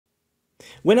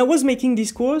When I was making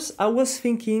this course, I was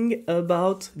thinking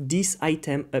about this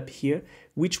item up here,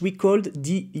 which we called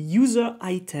the user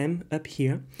item up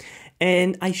here.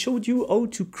 And I showed you how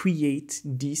to create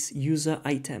this user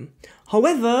item.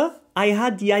 However, I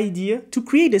had the idea to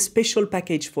create a special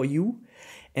package for you,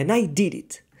 and I did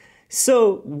it.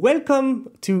 So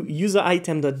welcome to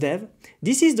UserItem.dev.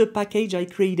 This is the package I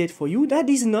created for you that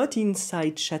is not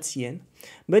inside ChatCN,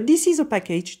 but this is a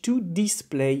package to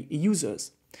display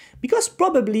users. Because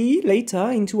probably later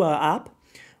into our app,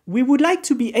 we would like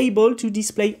to be able to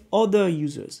display other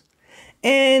users.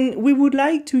 And we would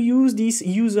like to use this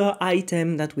user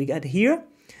item that we got here.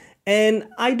 And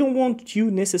I don't want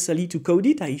you necessarily to code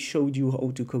it. I showed you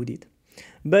how to code it.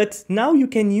 But now you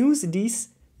can use this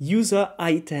user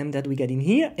item that we got in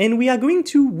here. And we are going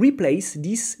to replace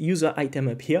this user item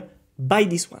up here by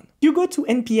this one. If you go to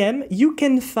NPM, you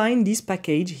can find this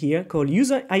package here called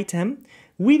user item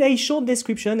with a short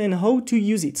description and how to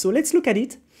use it. So let's look at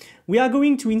it. We are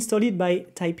going to install it by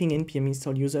typing npm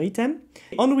install user item.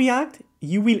 On React,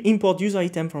 you will import user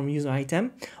item from user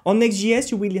item. On NextJS,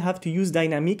 you will have to use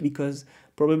dynamic because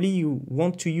probably you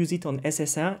want to use it on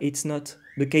SSR. It's not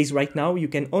the case right now. You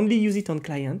can only use it on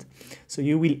client. So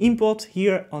you will import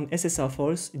here on SSR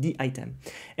false the item.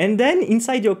 And then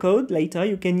inside your code later,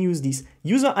 you can use this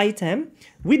user item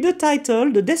with the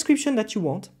title, the description that you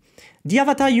want, the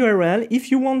avatar URL if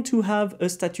you want to have a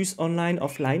status online,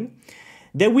 offline.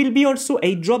 There will be also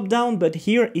a drop down, but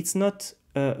here it's not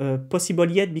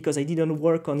possible yet because I didn't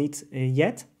work on it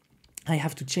yet. I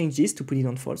have to change this to put it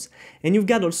on false. And you've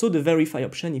got also the verify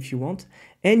option if you want.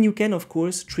 And you can, of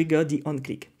course, trigger the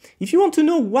onClick. If you want to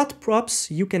know what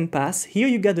props you can pass, here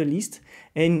you got a list.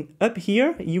 And up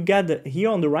here, you got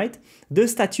here on the right, the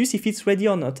status if it's ready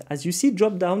or not. As you see,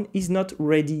 drop down is not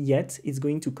ready yet. It's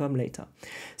going to come later.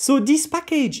 So this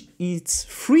package is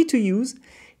free to use.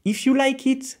 If you like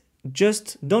it,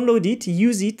 just download it,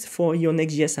 use it for your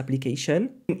Next.js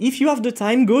application. If you have the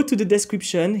time, go to the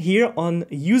description here on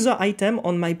user item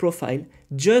on my profile.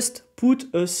 Just put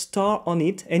a star on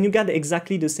it and you got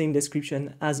exactly the same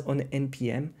description as on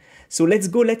NPM. So let's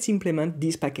go, let's implement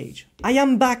this package. I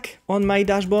am back on my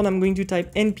dashboard. I'm going to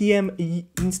type npm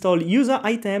install user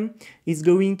item. It's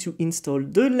going to install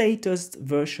the latest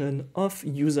version of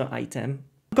user item.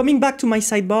 Coming back to my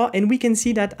sidebar and we can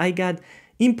see that I got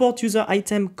import user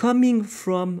item coming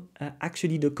from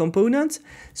actually the component.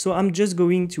 So I'm just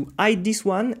going to hide this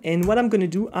one. And what I'm going to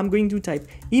do, I'm going to type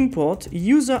import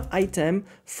user item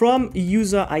from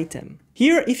user item.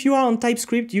 Here, if you are on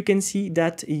TypeScript, you can see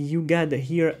that you got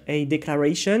here a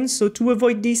declaration. So to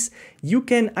avoid this, you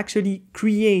can actually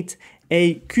create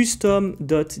a custom.d.ts.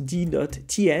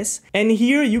 And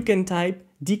here you can type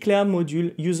declare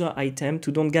module user item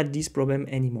to don't get this problem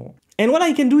anymore. And what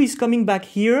I can do is coming back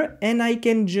here and I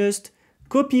can just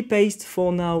copy paste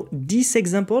for now this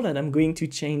example that I'm going to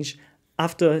change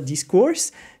after this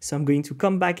course. So I'm going to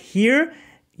come back here.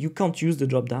 You can't use the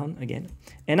drop down again.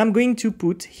 And I'm going to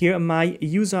put here my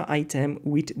user item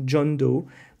with John Doe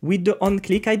with the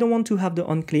onClick. I don't want to have the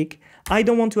onClick. I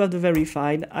don't want to have the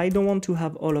verified. I don't want to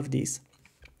have all of this.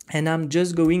 And I'm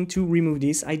just going to remove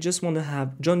this. I just want to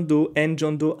have John Doe and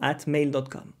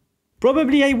johndoe@mail.com.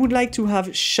 Probably I would like to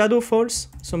have shadow false,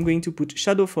 so I'm going to put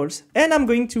shadow false, and I'm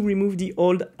going to remove the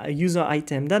old user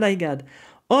item that I got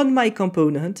on my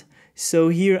component. So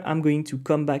here I'm going to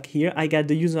come back here. I got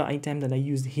the user item that I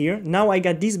used here. Now I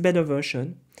got this better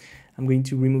version. I'm going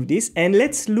to remove this and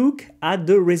let's look at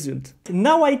the result.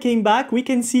 Now I came back, we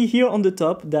can see here on the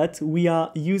top that we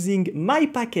are using my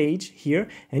package here.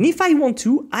 And if I want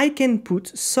to, I can put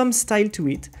some style to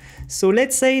it. So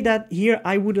let's say that here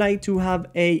I would like to have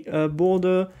a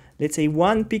border, let's say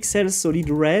 1 pixel solid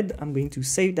red. I'm going to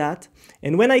save that.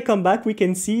 And when I come back, we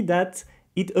can see that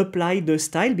it applied the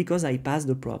style because I passed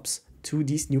the props to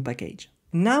this new package.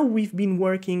 Now we've been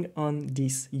working on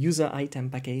this user item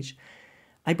package.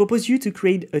 I propose you to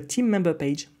create a team member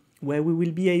page where we will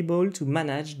be able to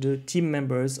manage the team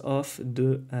members of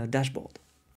the dashboard.